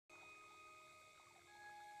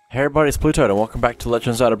Hey everybody, it's BlueToad and welcome back to Legend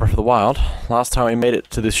of Zelda Breath of the Wild. Last time we made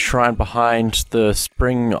it to this shrine behind the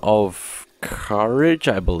Spring of Courage,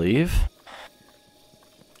 I believe.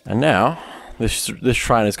 And now, this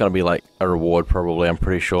shrine is going to be like a reward probably, I'm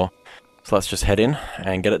pretty sure. So let's just head in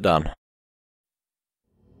and get it done.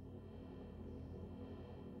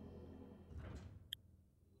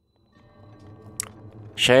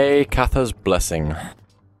 Shay Katha's Blessing.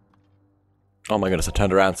 Oh my goodness, I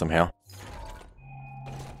turned around somehow.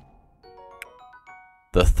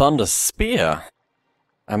 The Thunder Spear.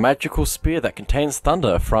 A magical spear that contains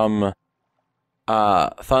thunder from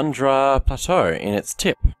Thundra Plateau in its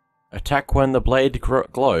tip. Attack when the blade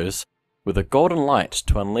glows with a golden light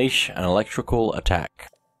to unleash an electrical attack.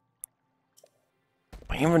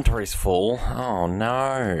 My inventory's full. Oh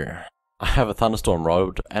no. I have a thunderstorm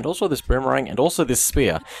rod and also this boomerang and also this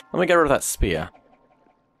spear. Let me get rid of that spear.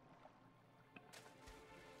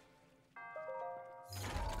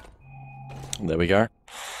 There we go.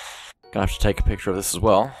 Gonna have to take a picture of this as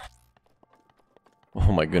well.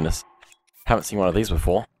 Oh my goodness. Haven't seen one of these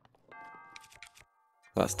before.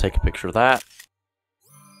 Let's take a picture of that.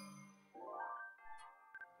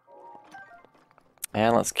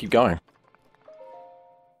 And let's keep going.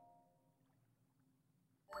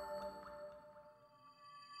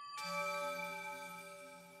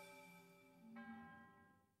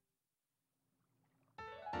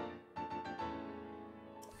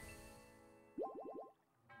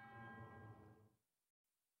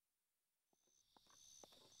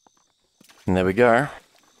 And there we go.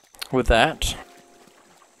 With that,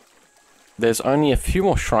 there's only a few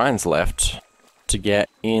more shrines left to get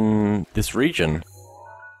in this region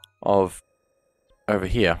of over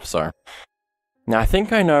here. So now I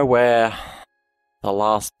think I know where the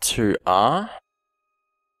last two are.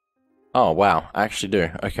 Oh wow, I actually do.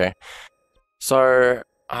 Okay. So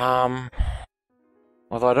although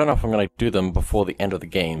I don't know if I'm going to do them before the end of the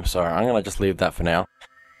game, so I'm going to just leave that for now.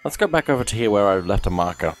 Let's go back over to here where I've left a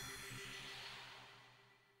marker.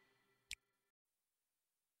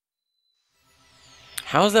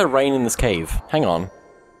 How is there rain in this cave? Hang on.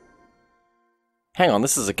 Hang on,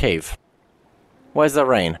 this is a cave. Why is there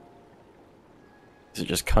rain? Is it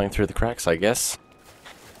just coming through the cracks, I guess?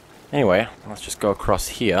 Anyway, let's just go across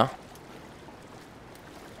here.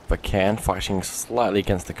 If I can, fighting slightly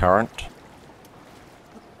against the current.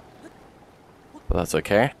 But that's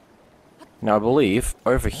okay. Now I believe,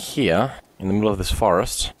 over here, in the middle of this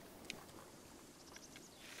forest...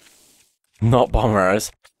 Not bomb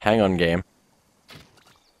arrows. Hang on, game.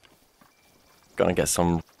 Gonna get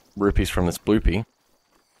some rupees from this bloopy.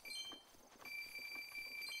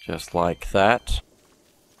 Just like that.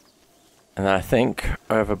 And then I think,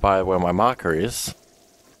 over by where my marker is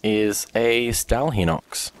a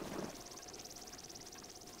Stalhinox.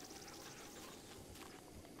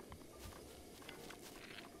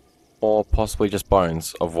 Or possibly just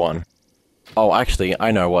bones of one. Oh, actually, I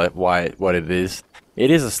know what it is. It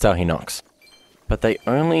is a Stalhinox. But they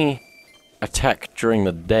only attack during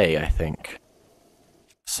the day, I think.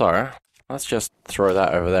 So, let's just throw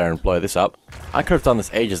that over there and blow this up. I could have done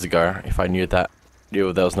this ages ago if I knew there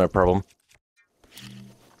was no problem.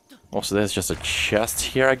 Also, there's just a chest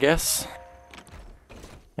here, I guess.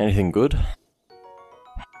 Anything good?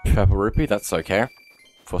 Purple rupee, that's okay.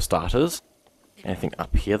 For starters. Anything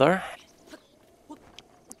up here, though?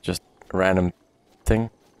 Just a random thing,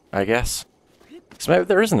 I guess. So maybe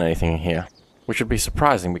there isn't anything in here. Which would be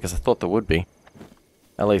surprising, because I thought there would be.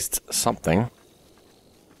 At least something.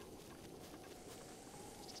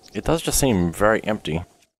 It does just seem very empty.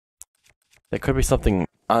 There could be something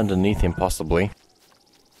underneath him, possibly.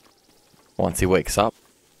 Once he wakes up.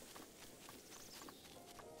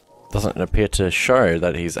 Doesn't appear to show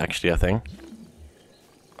that he's actually a thing.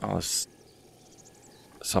 Oh, there's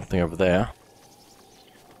something over there.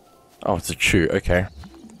 Oh, it's a chew, okay.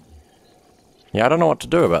 Yeah, I don't know what to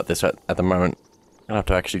do about this at the moment. I'll have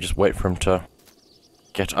to actually just wait for him to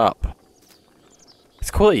get up.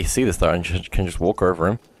 It's cool that you see this though, and you can just walk over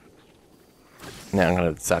him. Now I'm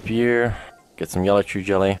gonna zap you, get some yellow chew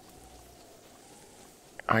jelly.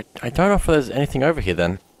 I don't know if there's anything over here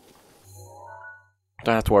then.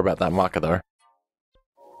 Don't have to worry about that marker though,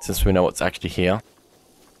 since we know what's actually here.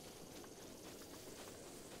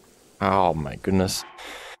 Oh my goodness.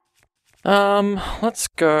 Let's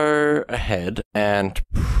go ahead and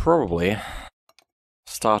probably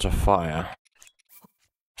start a fire.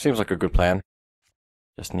 Seems like a good plan.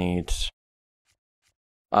 Just need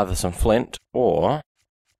either some flint or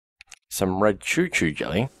some red choo-choo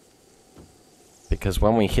jelly. Because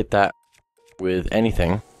when we hit that with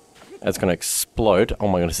anything, it's going to explode. Oh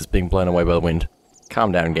my goodness, it's being blown away by the wind.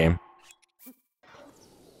 Calm down, game.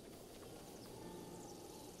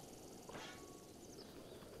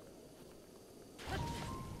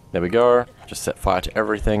 There we go. Just set fire to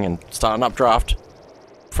everything and start an updraft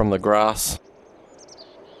from the grass.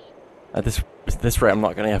 At this rate, I'm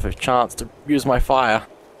not going to have a chance to use my fire.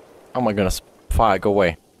 Oh my goodness. Fire, go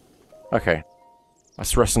away. Okay.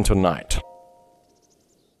 Let's rest until night.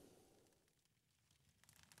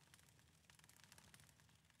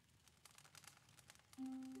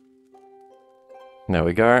 There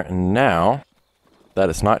we go. And now that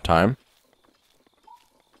it's nighttime,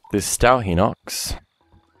 this Stauhinox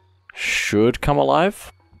should come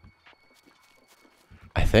alive.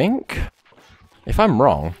 I think. If I'm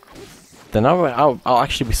wrong, then I'll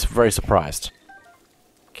actually be very surprised.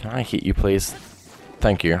 Can I hit you, please?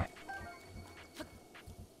 Thank you.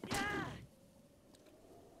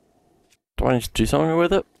 Do I need to do something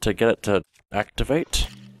with it to get it to activate?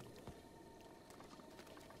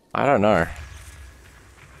 I don't know.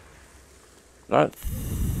 I don't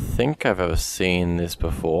think I've ever seen this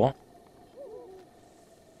before.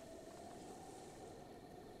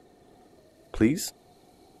 Please?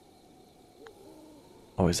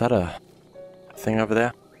 Oh, is that a thing over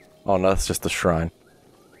there? Oh no, that's just the shrine.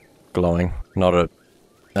 Glowing. Not a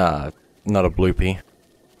bloopy.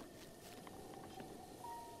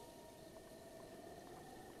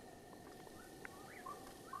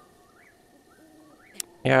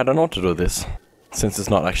 Yeah, I don't know what to do with this, since it's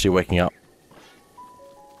not actually waking up.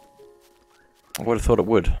 I would have thought it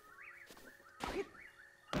would.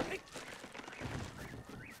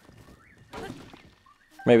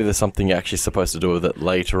 Maybe there's something you're actually supposed to do with it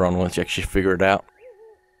later on once you actually figure it out.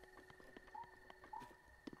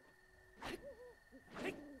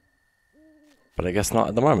 But I guess not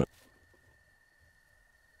at the moment.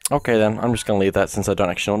 Okay then, I'm just gonna leave that since I don't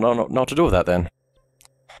actually know what to do with that then.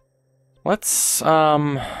 Let's,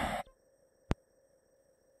 oh,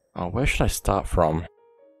 where should I start from?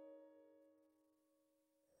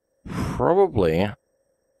 Probably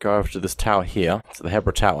go over to this tower here, to the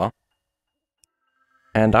Hebra Tower.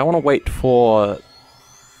 And I want to wait for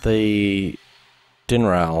the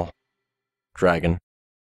Dinral dragon.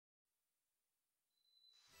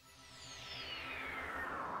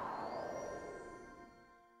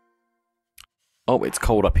 Oh, it's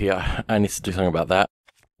cold up here. I need to do something about that.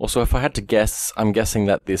 Also, if I had to guess, I'm guessing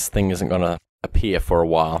that this thing isn't going to appear for a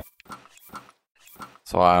while.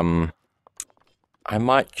 So, I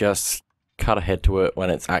might just cut ahead to it when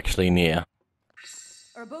it's actually near.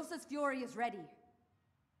 Urbosa's fury is ready.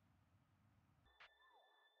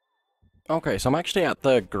 Okay, so I'm actually at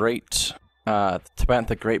the Great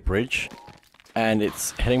Bridge, and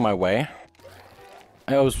it's heading my way.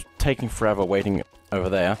 I was taking forever waiting over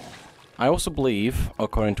there. I also believe,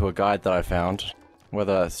 according to a guide that I found,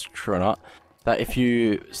 whether that's true or not, that if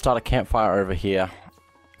you start a campfire over here,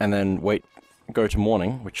 and then go to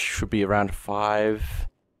morning, which should be around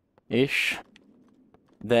 5-ish,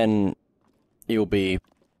 then you'll be,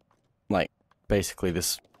 like, basically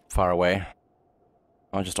this far away.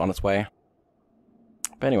 Or just on its way.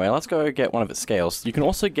 But anyway, let's go get one of its scales. You can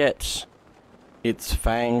also get its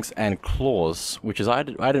fangs and claws, which is I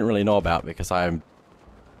didn't really know about because I'm,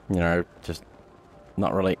 you know, just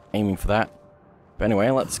not really aiming for that. But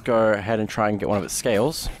anyway, let's go ahead and try and get one of its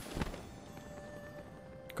scales.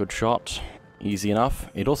 Good shot. Easy enough.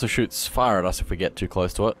 It also shoots fire at us if we get too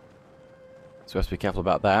close to it. So we have to be careful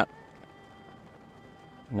about that.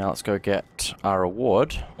 Now let's go get our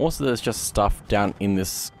reward. Also, there's just stuff down in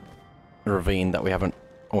this ravine that we haven't,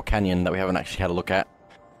 or canyon that we haven't actually had a look at.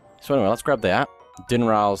 So anyway, let's grab that.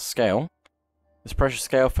 Dinral's scale. This precious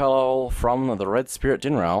scale fell from the red spirit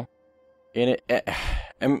Dinral. In it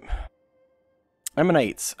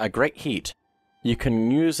emanates a great heat. You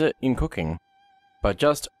can use it in cooking, but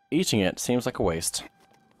just eating it seems like a waste.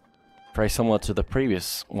 Very similar to the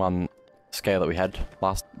previous one scale that we had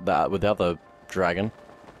with the other dragon.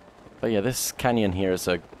 But yeah, this canyon here is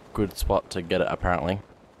a good spot to get it, apparently.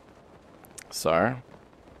 So, I'm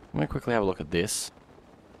going to quickly have a look at this,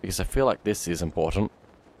 because I feel like this is important.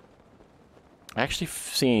 It actually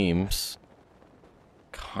seems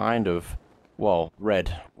kind of, well,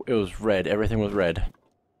 red. It was red, everything was red.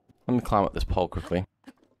 Let me climb up this pole quickly.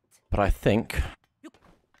 But I think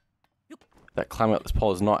that climbing up this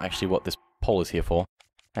pole is not actually what this pole is here for.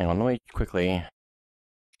 Hang on, let me quickly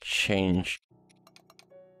change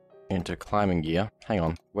into climbing gear. Hang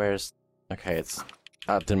on, where's... Okay, it's...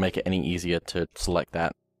 That didn't make it any easier to select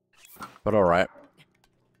that. But alright.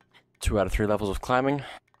 2 out of 3 levels of climbing.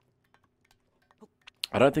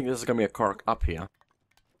 I don't think this is going to be a cork up here.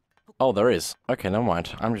 Oh, there is. Okay, never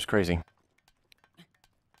mind. I'm just crazy.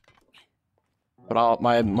 But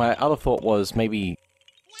my other thought was maybe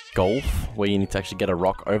golf, where you need to actually get a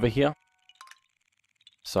rock over here.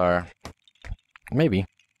 So, maybe.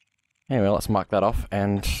 Anyway, let's mark that off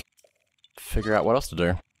and figure out what else to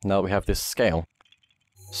do now that we have this scale.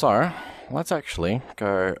 So, let's actually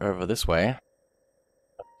go over this way.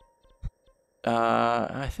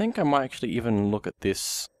 I think I might actually even look at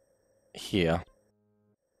this here.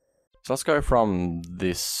 So let's go from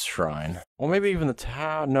this shrine. Or maybe even the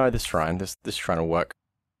tower. No, this shrine. This shrine will work.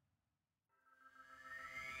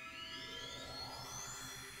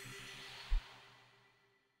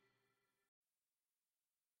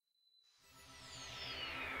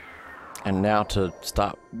 And now to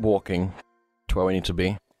start walking to where we need to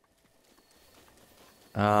be.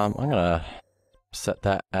 I'm gonna set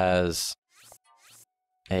that as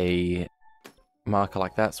a marker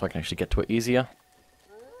like that so I can actually get to it easier.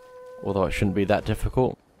 Although it shouldn't be that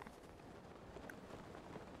difficult.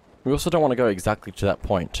 We also don't want to go exactly to that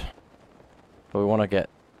point, but we want to get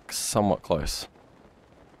somewhat close.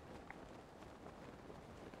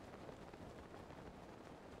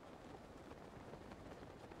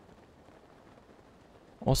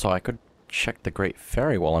 Also, I could check the Great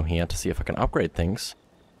Ferry while I'm here to see if I can upgrade things,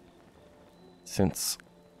 since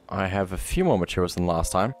I have a few more materials than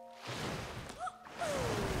last time.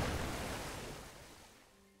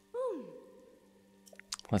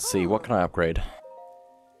 Let's see, what can I upgrade?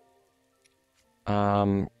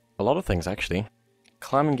 A lot of things actually.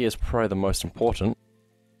 Climbing gear is probably the most important.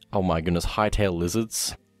 Oh my goodness, hightail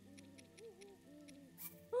lizards.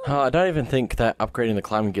 I don't even think that upgrading the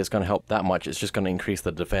climbing gear is going to help that much, it's just going to increase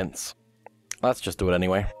the defense. Let's just do it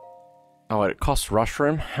anyway. Oh, it costs rush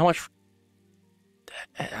room? How much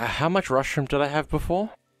rush room did I have before?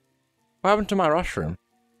 What happened to my rush room?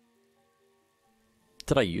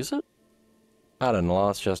 Did I use it? I don't know,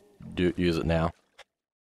 let's just use it now.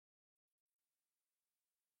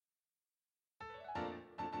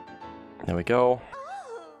 There we go.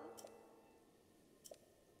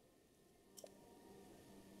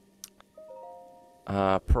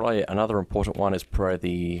 Probably another important one is probably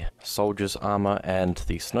the soldier's armor and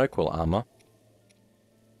the snowquill armor.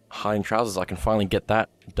 Hiding trousers, I can finally get that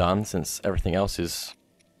done since everything else is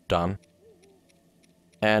done.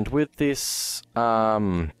 And with this,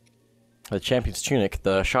 the champion's tunic,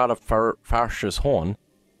 the shard of Farsha's horn,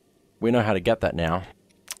 we know how to get that now,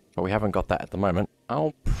 but we haven't got that at the moment.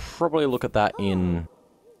 I'll probably look at that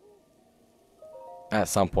at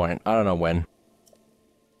some point. I don't know when.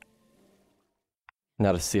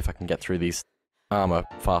 Now to see if I can get through these armor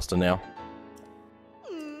faster now.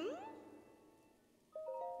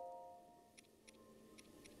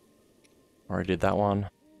 Already did that one.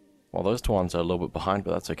 Well, those two ones are a little bit behind,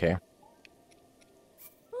 but that's okay.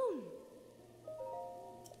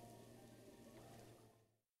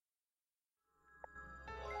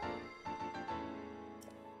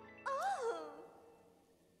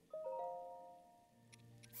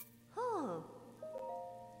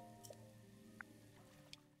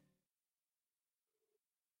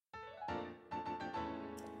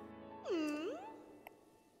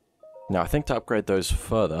 Now, I think to upgrade those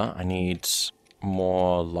further, I need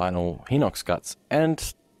more Lionel Hinox guts and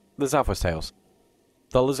the Zalphos tails.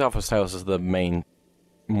 The Zalphos tails is the main,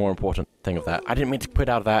 more important thing of that. I didn't mean to quit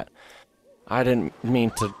out of that. I didn't mean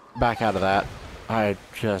to back out of that. I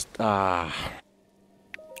just, come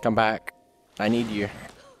back. I need you.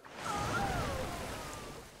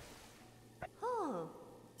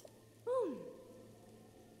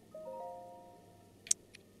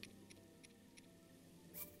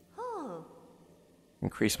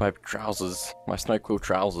 Increase my trousers. My snowquill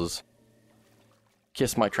trousers.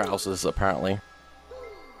 Kiss my trousers, apparently.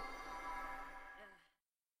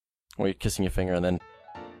 Or you're kissing your finger and then...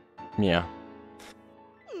 yeah.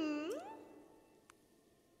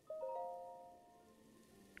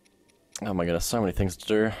 Oh my goodness, so many things to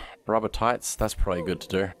do. Rubber tights, that's probably good to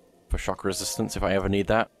do. For shock resistance, if I ever need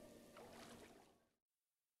that.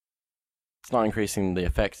 It's not increasing the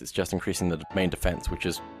effects, it's just increasing the main defense, which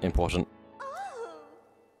is important.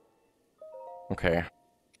 Okay.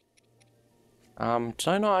 Do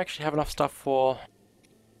I not actually have enough stuff for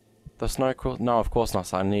the snowquill? No, of course not,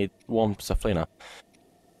 so I need warm Saflina.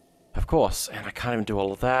 Of course, and I can't even do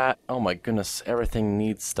all of that. Oh my goodness, everything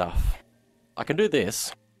needs stuff. I can do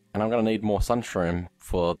this, and I'm gonna need more Sunshroom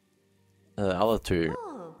for the other two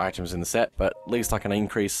items in the set, but at least I can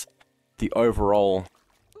increase the overall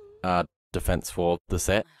defense for the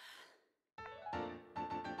set.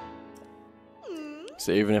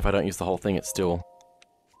 So even if I don't use the whole thing, it's still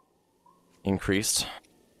increased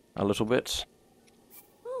a little bit.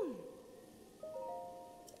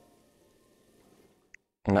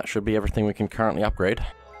 And that should be everything we can currently upgrade.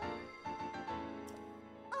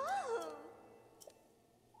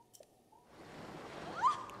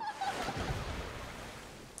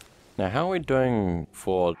 Now, how are we doing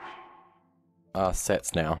for our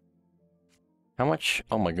sets now? How much?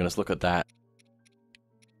 Oh my goodness, look at that.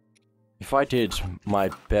 If I did my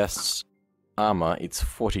best armor, it's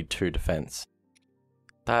 42 defense.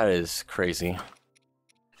 That is crazy.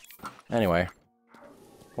 Anyway,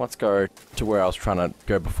 let's go to where I was trying to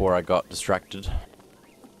go before I got distracted.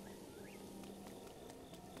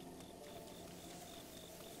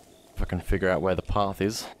 If I can figure out where the path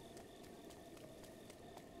is.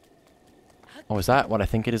 Oh, is that what I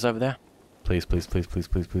think it is over there? Please, please, please, please,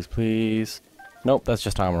 please, please, please. Nope, that's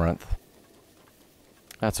just Amaranth.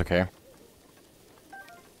 That's okay.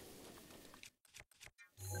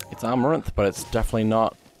 It's Amaranth, but it's definitely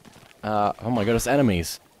not... oh my goodness,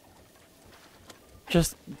 enemies.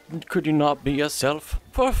 Just, could you not be yourself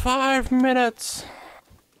for 5 minutes?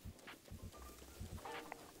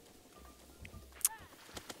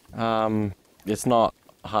 It's not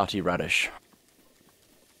hearty radish.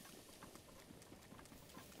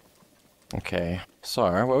 Okay, so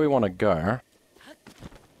where we want to go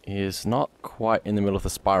is not quite in the middle of the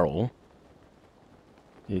spiral.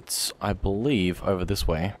 It's, I believe, over this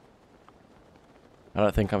way. I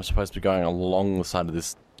don't think I'm supposed to be going along the side of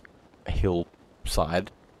this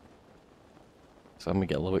hillside. So I'm going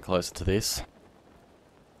to get a little bit closer to this.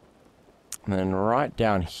 And then right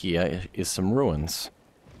down here is some ruins.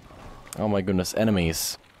 Oh my goodness,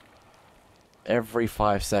 enemies. Every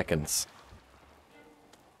 5 seconds.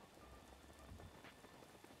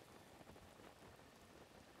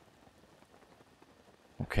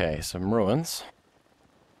 Okay, some ruins.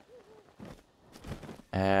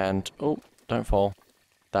 And, oh, don't fall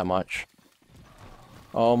that much.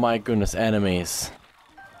 Oh my goodness, enemies.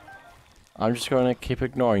 I'm just going to keep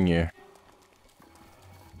ignoring you.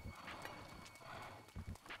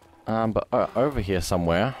 But over here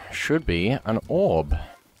somewhere should be an orb.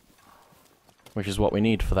 Which is what we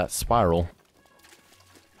need for that spiral.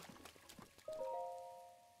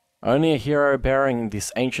 Only a hero bearing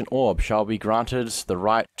this ancient orb shall be granted the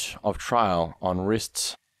right of trial on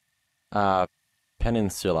Rist's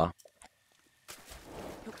Peninsula.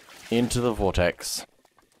 Into the vortex.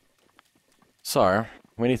 So,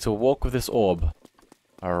 we need to walk with this orb.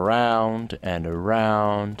 Around, and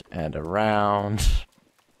around, and around.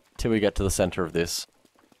 Till we get to the center of this.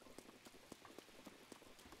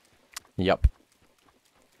 Yup.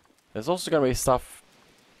 There's also going to be stuff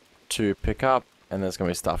to pick up. And there's going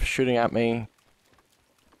to be stuff shooting at me.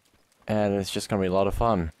 And it's just going to be a lot of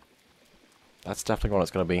fun. That's definitely what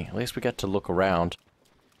it's going to be. At least we get to look around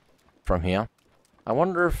from here. I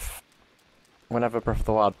wonder if whenever Breath of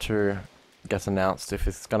the Wild 2 gets announced, if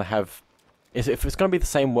it's going to have... if it's going to be the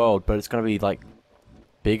same world, but it's going to be, like,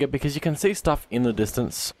 bigger. Because you can see stuff in the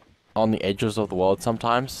distance on the edges of the world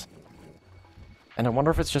sometimes. And I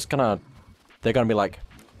wonder if it's just going to... they're going to be like,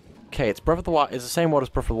 okay, it's Breath of the Wild. It's the same world as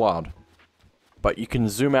Breath of the Wild. But you can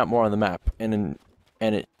zoom out more on the map, and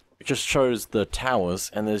it just shows the towers,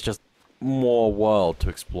 and there's just more world to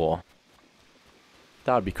explore.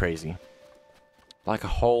 That would be crazy. Like a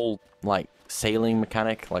whole, like, sailing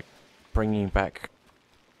mechanic, like, bringing back,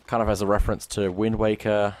 kind of as a reference to Wind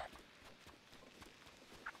Waker.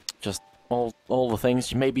 Just all the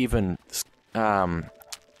things, maybe even,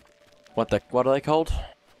 what are they called?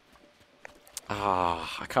 I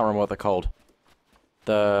can't remember what they're called.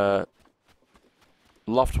 The...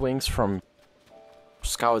 loft wings from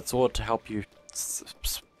Skyward Sword to help you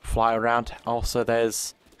fly around. Also,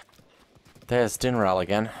 there's Dinral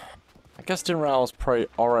again. I guess Dinral's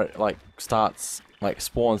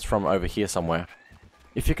spawns from over here somewhere.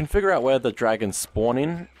 If you can figure out where the dragons spawn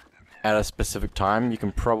in at a specific time, you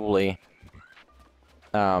can probably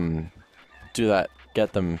do that,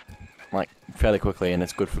 get them like fairly quickly, and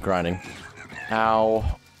it's good for grinding. Ow.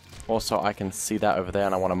 Also, I can see that over there,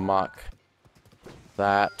 and I want to mark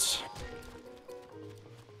that.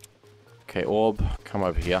 Okay, orb, come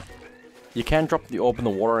over here. You can drop the orb in the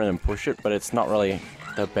water and then push it, but it's not really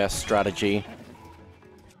the best strategy.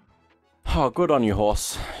 Oh, good on you,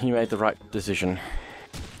 horse. You made the right decision.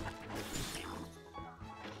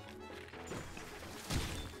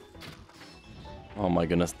 Oh my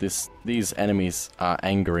goodness, these enemies are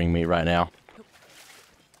angering me right now.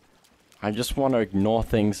 I just want to ignore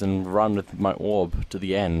things and run with my orb to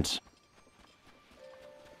the end.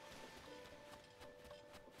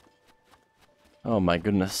 Oh my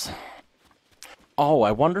goodness. Oh,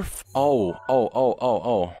 I wonder if...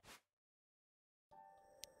 Oh.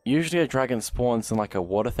 Usually a dragon spawns in like a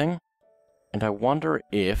water thing. And I wonder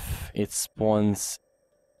if it spawns...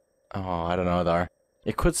 Oh, I don't know though.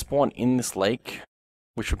 It could spawn in this lake,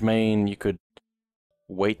 which would mean you could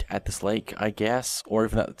wait at this lake, I guess. Or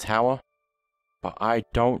even at the tower. but I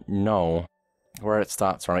don't know where it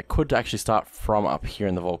starts from. It could actually start from up here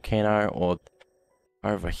in the volcano, or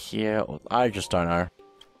over here, or I just don't know.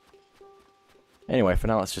 Anyway, for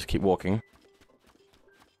now, let's just keep walking.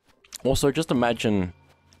 Also, just imagine,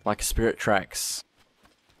 like, Spirit Tracks,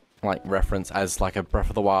 like, reference as, like, a Breath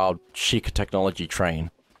of the Wild chic technology train.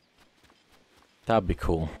 That would be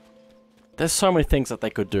cool. There's so many things that they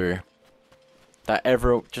could do. That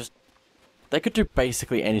they could do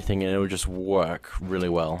basically anything and it would just work really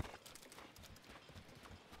well.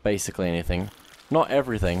 Basically anything. Not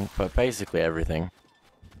everything, but basically everything.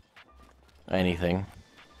 Anything.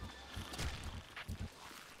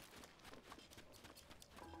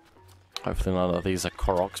 Hopefully none of these are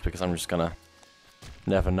Koroks, because I'm just gonna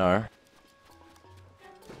never know.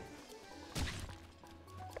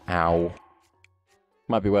 Ow.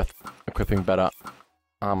 Might be worth equipping better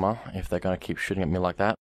armor if they're gonna keep shooting at me like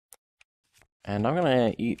that. And I'm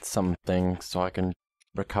gonna eat something so I can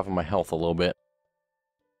recover my health a little bit.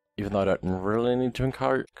 Even though I don't really need to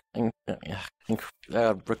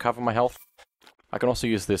recover my health. I can also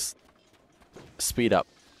use this speed up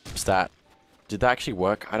stat. Did that actually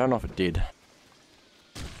work? I don't know if it did.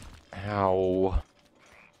 Ow.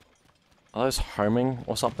 Are those homing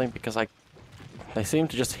or something? Because they seem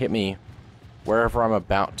to just hit me wherever I'm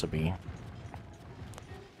about to be.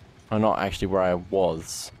 Or not actually where I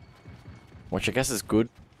was. Which I guess is good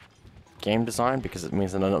game design, because it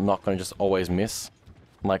means that I'm not going to just always miss.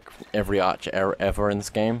 Like every archer ever in this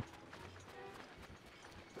game.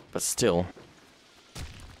 But still.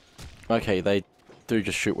 Okay, they do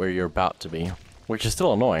just shoot where you're about to be. Which is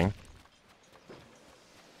still annoying.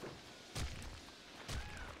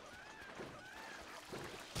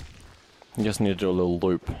 You just need to do a little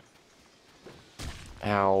loop.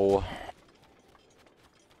 Ow.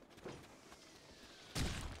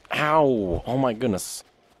 Ow! Oh my goodness.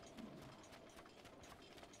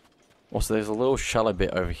 Also, there's a little shallow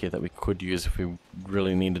bit over here that we could use if we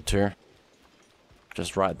really needed to.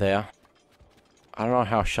 Just right there. I don't know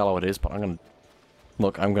how shallow it is, but I'm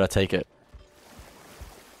gonna take it.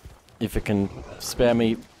 If it can spare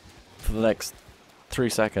me for the next 3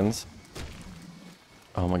 seconds.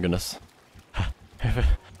 Oh my goodness.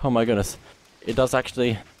 Oh my goodness. It does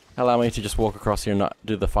actually allow me to just walk across here and not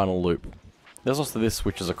do the final loop. There's also this,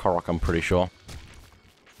 which is a Korok, I'm pretty sure.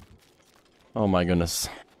 Oh my goodness.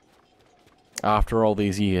 After all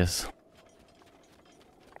these years.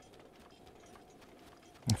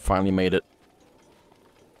 I finally made it.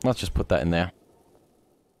 Let's just put that in there.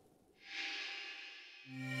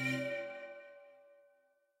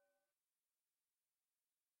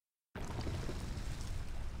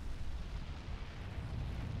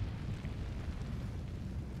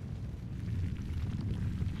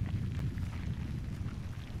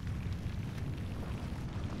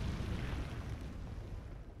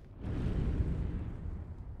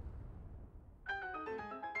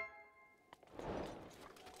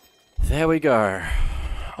 There we go.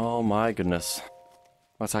 Oh my goodness.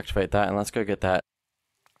 Let's activate that and let's go get that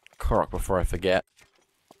Korok before I forget.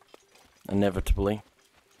 Inevitably.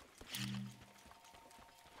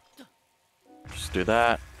 Just do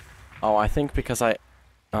that. Oh, I think because I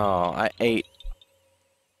ate.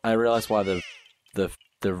 I realized why the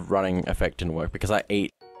running effect didn't work, because I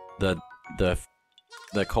ate the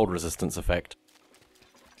cold resistance effect.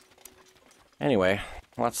 Anyway,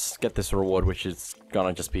 let's get this reward, which is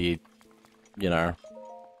gonna just be, you know,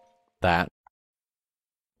 that.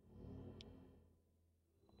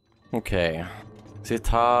 Okay.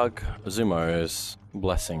 Zitag Zumo's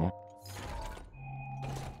blessing.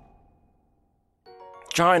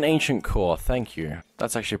 Giant ancient core, thank you.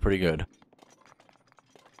 That's actually pretty good.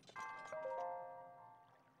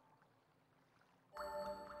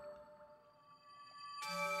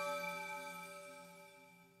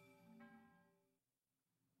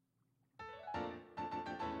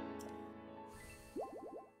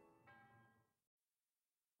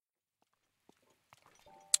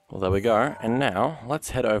 Well, there we go. And now, let's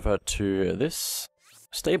head over to this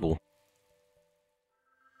stable.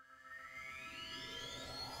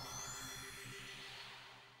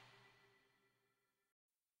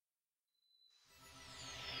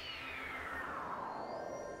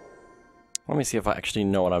 Let me see if I actually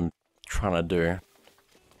know what I'm trying to do.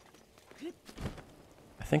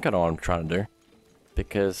 I think I know what I'm trying to do.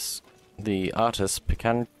 Because the artist,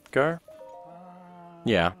 Picango?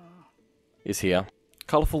 Yeah, is here.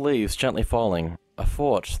 Colourful leaves gently falling. A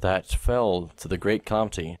fort that fell to the great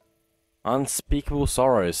calamity. Unspeakable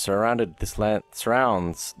sorrows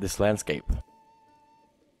surrounds this landscape.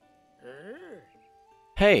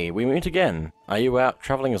 Hey, we meet again. Are you out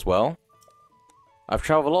travelling as well? I've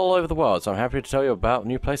traveled all over the world, so I'm happy to tell you about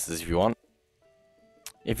new places if you want.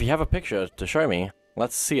 If you have a picture to show me,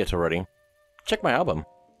 let's see it already. Check my album.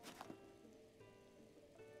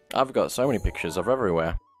 I've got so many pictures of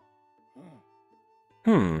everywhere.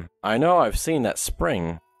 I know I've seen that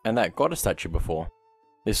spring and that goddess statue before.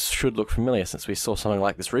 This should look familiar since we saw something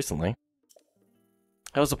like this recently.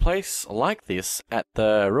 There was a place like this at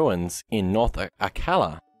the ruins in North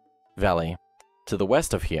Akala Valley, to the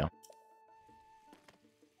west of here.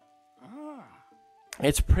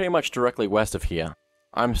 It's pretty much directly west of here.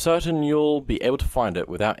 I'm certain you'll be able to find it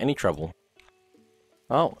without any trouble.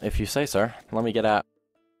 Well, if you say so. Let me get out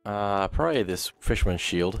probably this fisherman's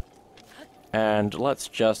shield. And let's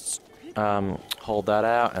just hold that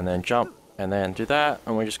out and then jump and then do that,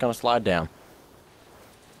 and we're just gonna slide down.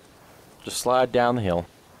 Just slide down the hill.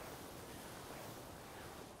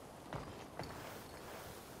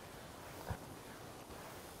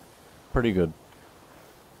 Pretty good.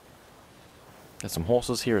 Got some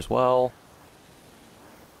horses here as well.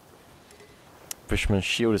 Fisherman's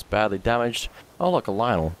shield is badly damaged. Oh look, a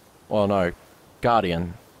Lionel. Well no,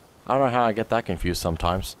 Guardian. I don't know how I get that confused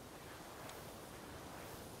sometimes.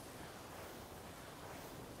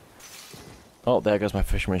 Oh, there goes my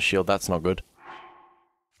fisherman's shield. That's not good.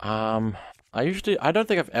 I don't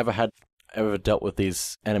think I've ever dealt with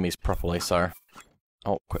these enemies properly, so...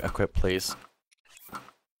 Oh, equip please.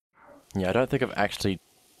 Yeah, I don't think I've actually,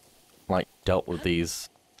 like, dealt with these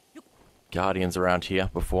guardians around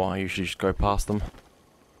here before. I usually just go past them.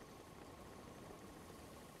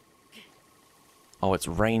 Oh, it's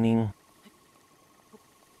raining.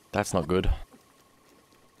 That's not good.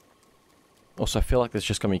 Also, I feel like there's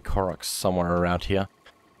just gonna be Koroks somewhere around here.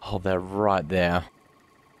 Oh, they're right there.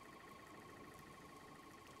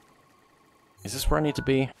 Is this where I need to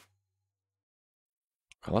be?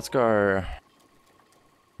 Okay, let's go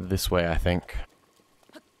this way, I think.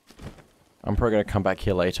 I'm probably gonna come back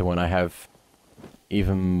here later when I have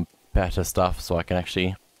even better stuff, so I can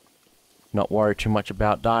actually not worry too much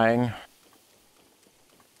about dying.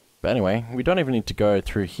 But anyway, we don't even need to go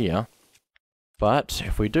through here. But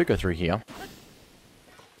if we do go through here,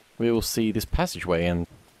 we will see this passageway and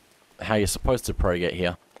how you're supposed to probably get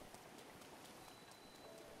here.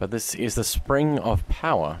 But this is the Spring of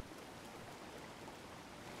Power.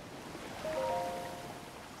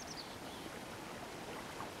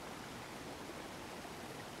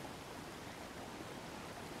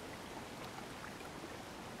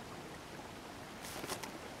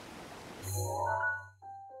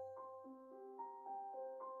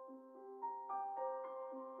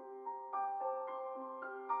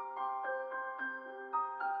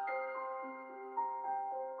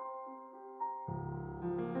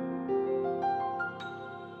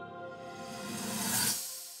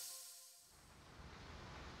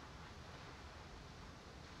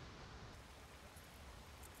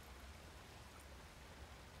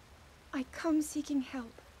 I come seeking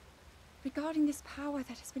help regarding this power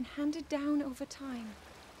that has been handed down over time.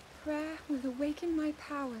 Prayer will awaken my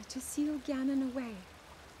power to seal Ganon away.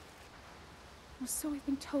 Or so I've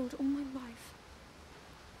been told all my life.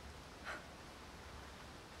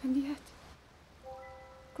 And yet,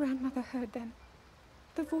 Grandmother heard them,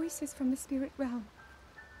 the voices from the spirit realm.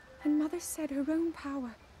 And Mother said her own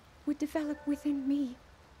power would develop within me.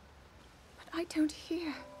 But I don't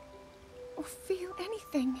hear or feel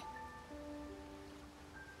anything.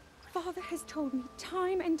 Father has told me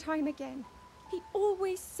time and time again. He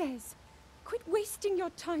always says, quit wasting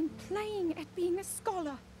your time playing at being a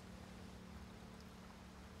scholar.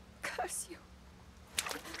 Curse you.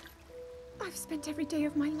 I've spent every day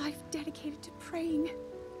of my life dedicated to praying.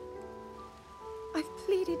 I've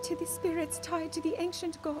pleaded to the spirits tied to the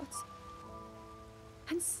ancient gods.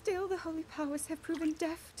 And still the holy powers have proven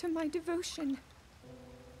deaf to my devotion.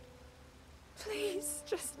 Please,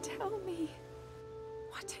 just tell me.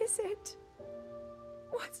 What is it?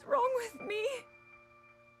 What's wrong with me?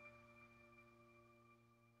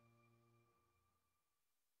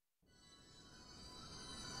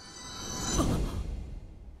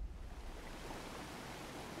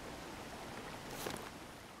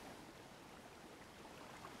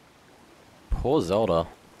 Poor Zelda.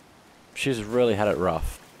 She's really had it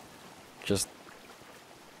rough. Just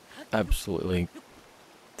absolutely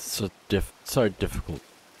so difficult.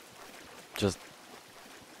 Just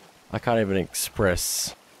I can't even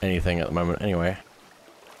express anything at the moment. Anyway,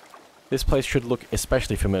 this place should look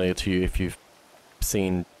especially familiar to you if you've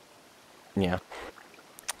seen, yeah,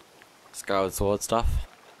 Skyward Sword stuff.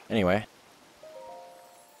 Anyway,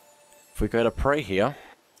 if we go to pray here,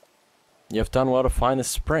 you have done well to find this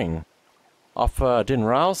spring. Off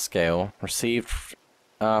Dinral's scale, received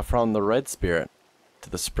from the Red Spirit. to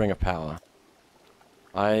the Spring of Power.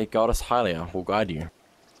 I, Goddess Hylia, will guide you.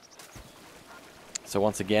 So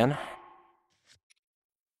once again,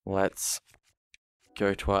 let's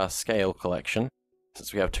go to our scale collection,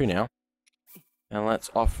 since we have 2 now, and let's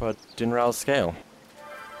offer Dinral's scale.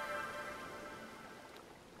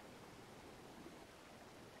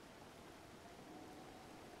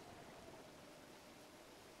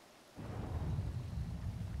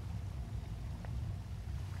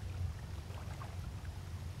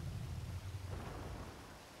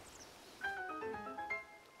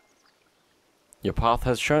 Your path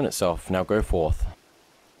has shown itself, now go forth.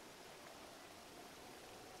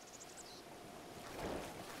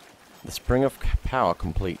 The Spring of Power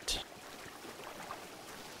complete.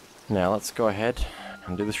 Now let's go ahead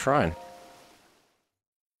and do the shrine.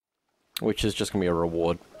 Which is just going to be a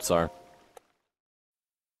reward, so...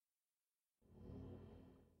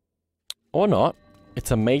 Or not. It's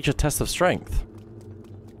a major test of strength.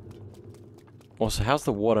 Also, how's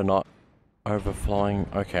the water not overflowing?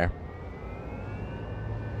 Okay.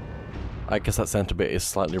 I guess that center bit is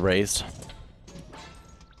slightly raised.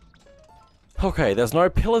 Okay, there's no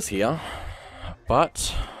pillars here,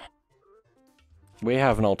 but we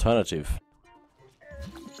have an alternative.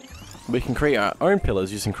 We can create our own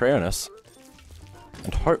pillars using Crayonus,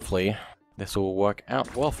 and hopefully this will work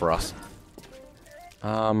out well for us.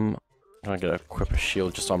 I'm gonna equip a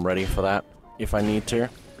shield just so I'm ready for that, if I need to.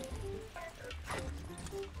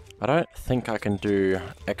 I don't think I can do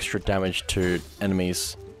extra damage to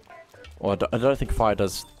enemies. Or I don't think fire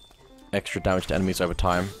does extra damage to enemies over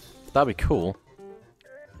time. That'd be cool.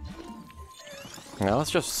 Now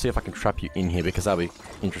let's just see if I can trap you in here, because that'd be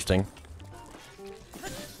interesting.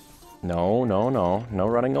 No, no, no. No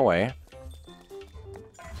running away.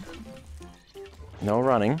 No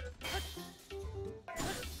running.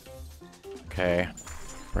 Okay.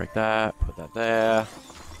 Break that. Put that there.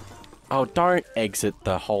 Oh, don't exit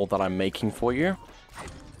the hole that I'm making for you.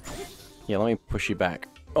 Yeah, let me push you back.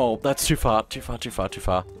 Oh, that's too far. Too far, too far, too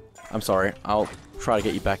far. I'm sorry. I'll try to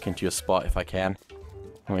get you back into your spot if I can.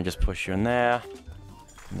 Let me just push you in there.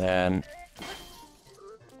 Then...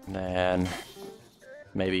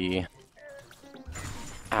 maybe...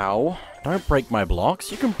 Ow. Don't break my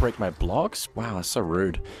blocks. You can break my blocks? Wow, that's so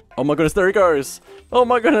rude. Oh my goodness, there he goes! Oh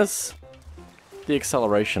my goodness! The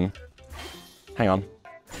acceleration. Hang on.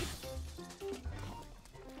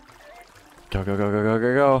 Go, go, go, go, go,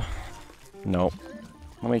 go, go. Nope.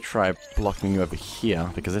 Let me try blocking you over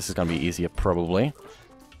here, because this is going to be easier, probably.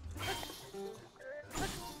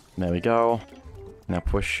 There we go. Now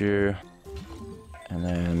push you. And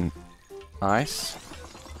then... ice.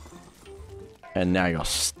 And now you're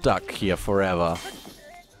stuck here forever.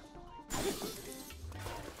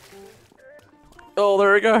 Oh,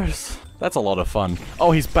 there he goes! That's a lot of fun.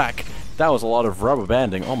 Oh, he's back! That was a lot of rubber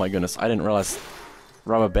banding. Oh my goodness, I didn't realize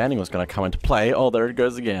rubber banding was going to come into play. Oh, there it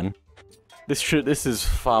goes again. This is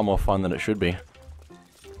far more fun than it should be.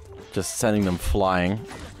 Just sending them flying.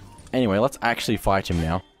 Anyway, let's actually fight him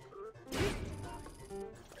now.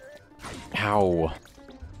 Ow.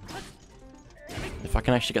 If I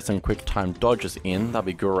can actually get some quick time dodges in, that'd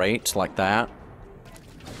be great, like that.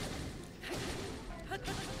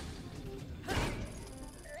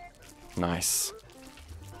 Nice.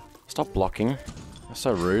 Stop blocking. That's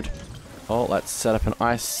so rude. Oh, let's set up an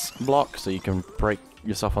ice block so you can break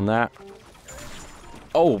yourself on that.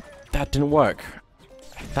 Oh, that didn't work.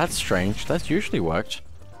 That's strange. That's usually worked.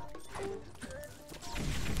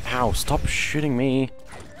 Ow, stop shooting me.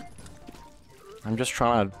 I'm just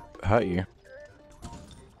trying to hurt you.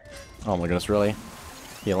 Oh my goodness, really?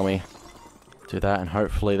 Here, let me do that, and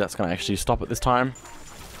hopefully that's going to actually stop it this time.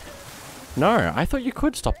 No, I thought you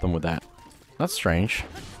could stop them with that. That's strange.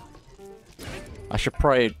 I should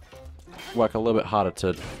probably work a little bit harder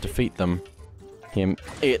to defeat them.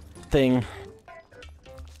 It thing.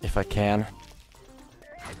 If I can.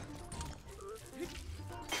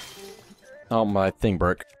 Oh, my thing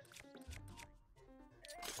broke.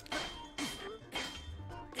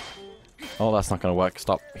 Oh, that's not gonna work.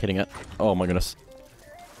 Stop hitting it. Oh my goodness.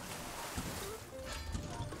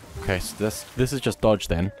 Okay, so this is just dodge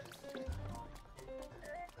then.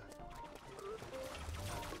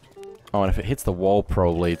 Oh, and if it hits the wall,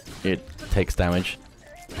 probably it takes damage.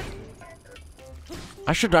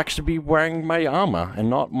 I should actually be wearing my armor and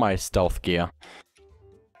not my stealth gear.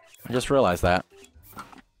 I just realized that.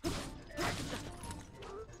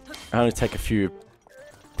 I only take a few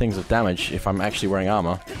things of damage if I'm actually wearing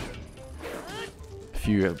armor. A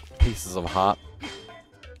few pieces of heart.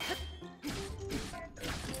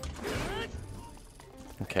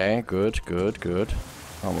 Okay, good, good, good.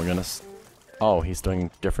 Oh my goodness. Oh, he's doing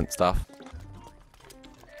different stuff.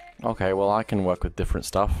 Okay, well I can work with different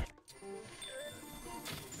stuff.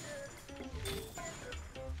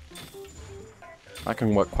 I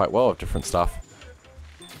can work quite well with different stuff.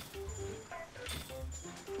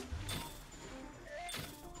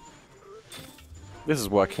 This is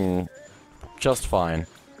working just fine.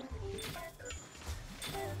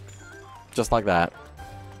 Just like that.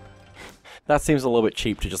 That seems a little bit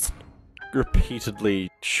cheap to just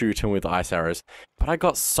repeatedly shoot him with ice arrows. But I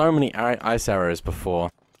got so many ice arrows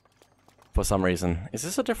before. For some reason. Is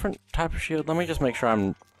this a different type of shield? Let me just make sure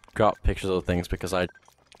I'm got pictures of things because I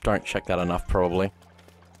don't check that enough probably.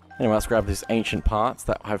 Anyway, let's grab these ancient parts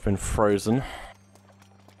that have been frozen.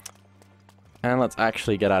 And let's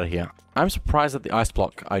actually get out of here. I'm surprised that the ice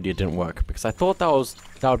block idea didn't work because I thought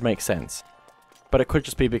that would make sense. But it could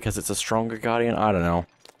just be because it's a stronger guardian. I don't know.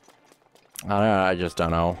 I just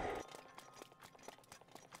don't know.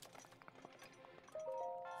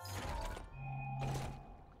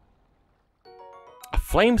 A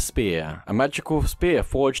flame spear. A magical spear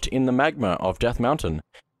forged in the magma of Death Mountain.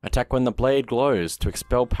 Attack when the blade glows to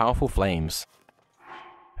expel powerful flames.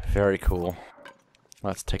 Very cool.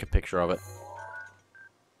 Let's take a picture of it.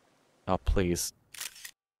 Oh, please.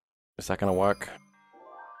 Is that gonna work?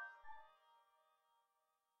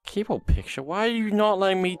 Keyboard picture? Why are you not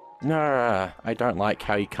letting me... Nah, I don't like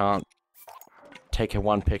how you can't take a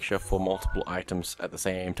one picture for multiple items at the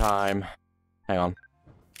same time. Hang on.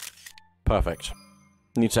 Perfect.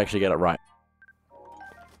 Need to actually get it right.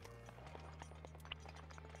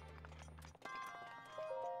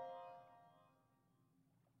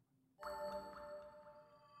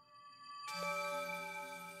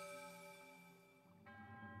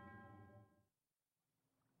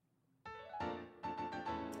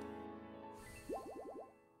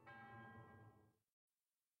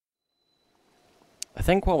 I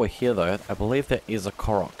think while we're here though, I believe there is a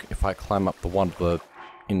Korok if I climb up the one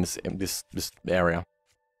in this area.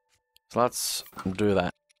 So let's do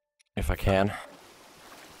that if I can.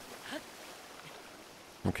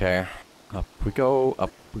 Okay, up we go,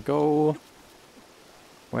 up we go.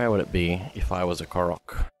 Where would it be if I was a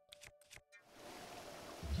Korok?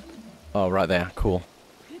 Oh, right there, cool.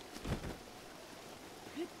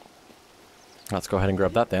 Let's go ahead and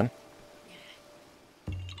grab that then.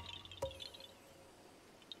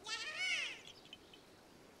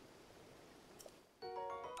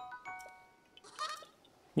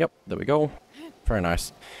 Yep, there we go. Very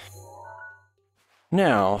nice.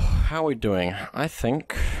 Now, how are we doing? I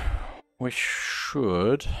think we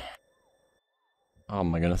should... Oh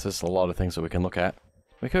my goodness, there's a lot of things that we can look at.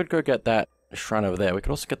 We could go get that shrine over there. We could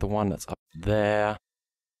also get the one that's up there.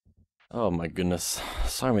 Oh my goodness,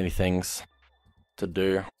 so many things to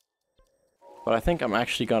do. But I think I'm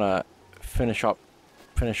actually gonna finish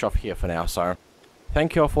off here for now, so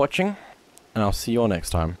thank you all for watching, and I'll see you all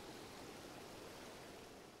next time.